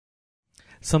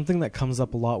something that comes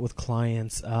up a lot with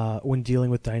clients when dealing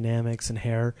with dynamics and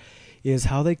hair is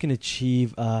how they can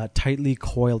achieve tightly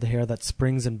coiled hair that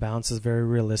springs and bounces very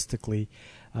realistically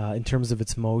in terms of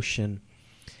its motion.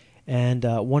 And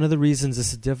one of the reasons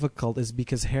this is difficult is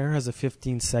because hair has a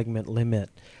 15-segment limit.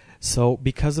 So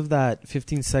because of that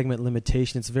 15-segment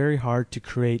limitation, it's very hard to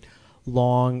create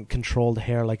long, controlled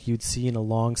hair like you'd see in a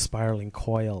long spiraling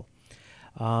coil.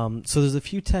 So there's a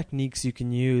few techniques you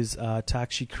can use to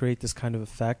actually create this kind of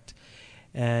effect,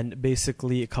 and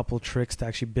basically a couple tricks to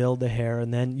actually build the hair,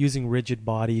 and then using rigid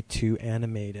body to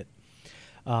animate it.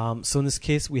 So in this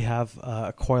case, we have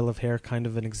a coil of hair, kind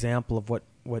of an example of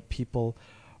what people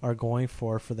are going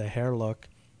for the hair look.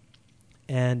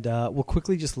 And we'll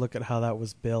quickly just look at how that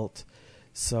was built.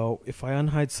 So if I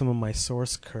unhide some of my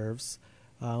source curves,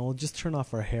 we'll just turn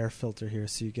off our hair filter here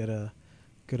so you get a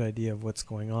good idea of what's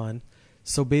going on.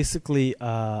 So basically,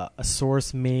 a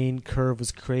source main curve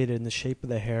was created in the shape of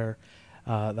the hair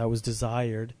that was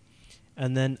desired.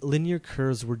 And then linear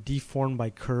curves were deformed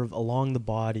by curve along the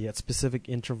body at specific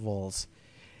intervals.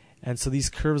 And so these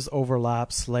curves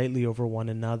overlap slightly over one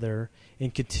another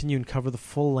and continue and cover the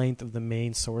full length of the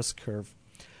main source curve.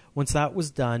 Once that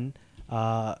was done,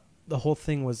 the whole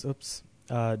thing was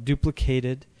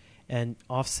duplicated and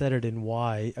offsetted in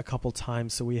Y a couple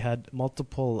times. So we had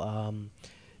multiple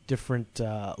different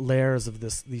layers of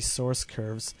these source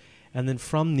curves. And then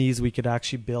from these, we could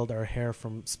actually build our hair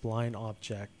from spline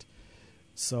object.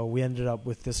 So we ended up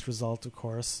with this result, of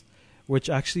course, which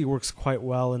actually works quite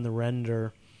well in the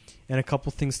render. And a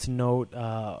couple things to note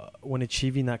when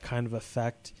achieving that kind of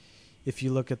effect. If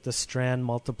you look at the strand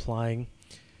multiplying,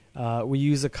 we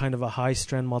use a kind of a high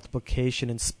strand multiplication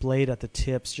and splayed at the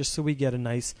tips just so we get a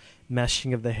nice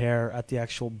meshing of the hair at the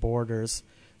actual borders.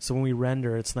 So when we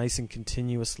render, it's nice and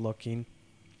continuous looking.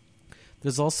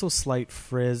 There's also slight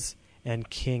frizz and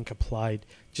kink applied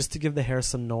just to give the hair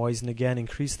some noise and again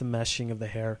increase the meshing of the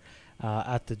hair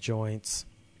at the joints.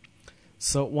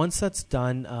 So once that's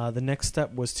done, the next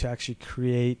step was to actually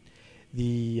create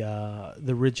the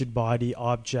rigid body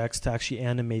objects to actually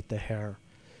animate the hair.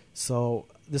 So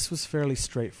this was fairly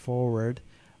straightforward.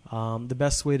 The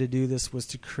best way to do this was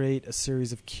to create a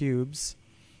series of cubes.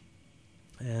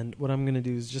 And what I'm going to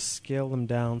do is just scale them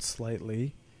down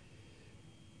slightly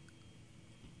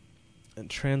and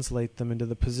translate them into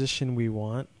the position we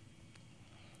want.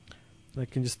 I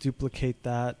can just duplicate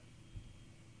that,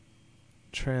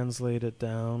 translate it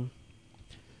down,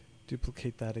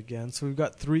 duplicate that again. So we've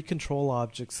got 3 control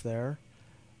objects there.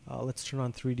 Let's turn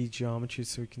on 3D geometry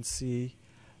so we can see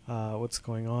what's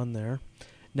going on there.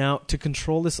 Now, to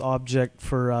control this object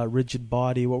for rigid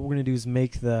body, what we're going to do is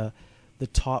make the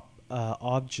top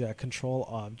object, control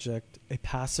object, a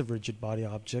passive rigid body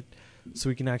object, so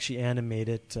we can actually animate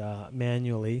it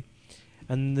manually.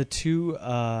 And the 2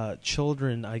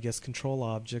 children, I guess, control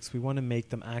objects, we want to make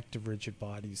them active rigid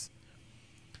bodies.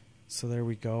 So there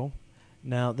we go.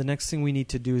 Now, the next thing we need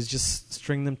to do is just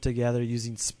string them together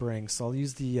using springs. So I'll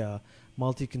use the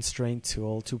multi-constraint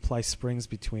tool to apply springs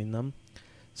between them.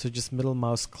 So just middle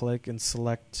mouse click and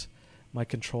select my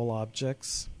control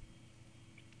objects.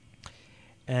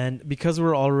 And because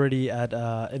we're already at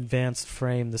advanced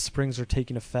frame, the springs are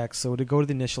taking effect. So to go to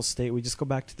the initial state, we just go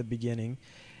back to the beginning,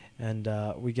 and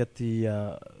we get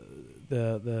the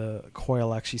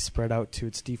coil actually spread out to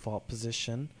its default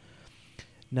position.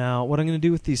 Now, what I'm going to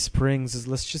do with these springs is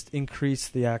let's just increase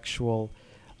the actual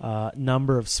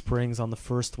number of springs on the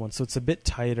first one, so it's a bit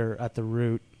tighter at the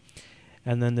root.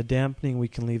 And then the dampening we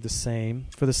can leave the same.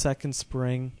 For the second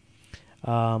spring,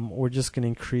 we're just going to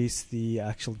increase the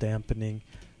actual dampening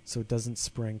so it doesn't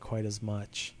spring quite as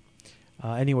much.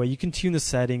 Anyway, you can tune the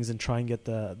settings and try and get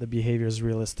the behavior as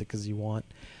realistic as you want.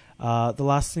 The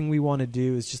last thing we want to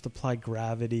do is just apply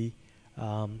gravity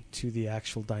to the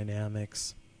actual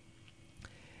dynamics.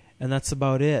 And that's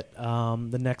about it.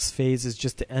 The next phase is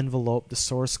just to envelope the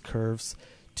source curves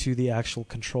to the actual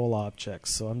control objects.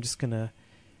 So I'm just going to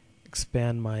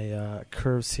expand my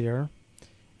curves here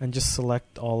and just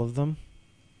select all of them.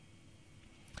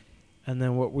 And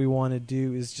then what we want to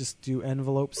do is just do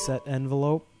envelope, set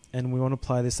envelope, and we want to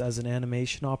apply this as an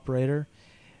animation operator.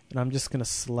 And I'm just going to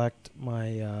select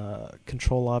my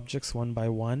control objects one by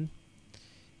one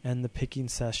and the picking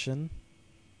session.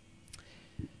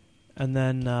 And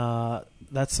then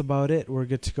that's about it. We're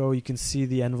good to go. You can see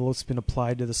the envelope's been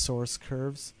applied to the source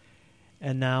curves.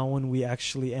 And now when we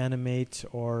actually animate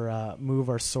or move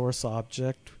our source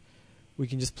object, we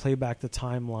can just play back the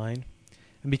timeline.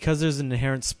 And because there's an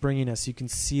inherent springiness, you can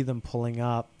see them pulling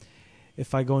up.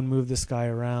 If I go and move this guy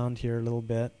around here a little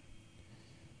bit,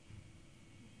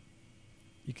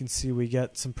 you can see we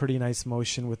get some pretty nice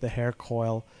motion with the hair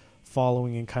coil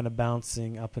following and kind of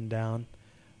bouncing up and down.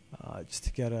 Just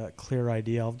to get a clear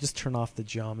idea, I'll just turn off the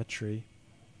geometry.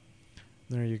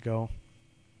 There you go.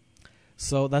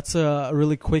 So that's a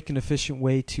really quick and efficient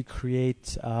way to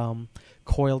create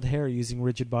coiled hair using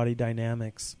rigid body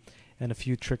dynamics, and a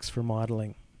few tricks for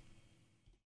modeling.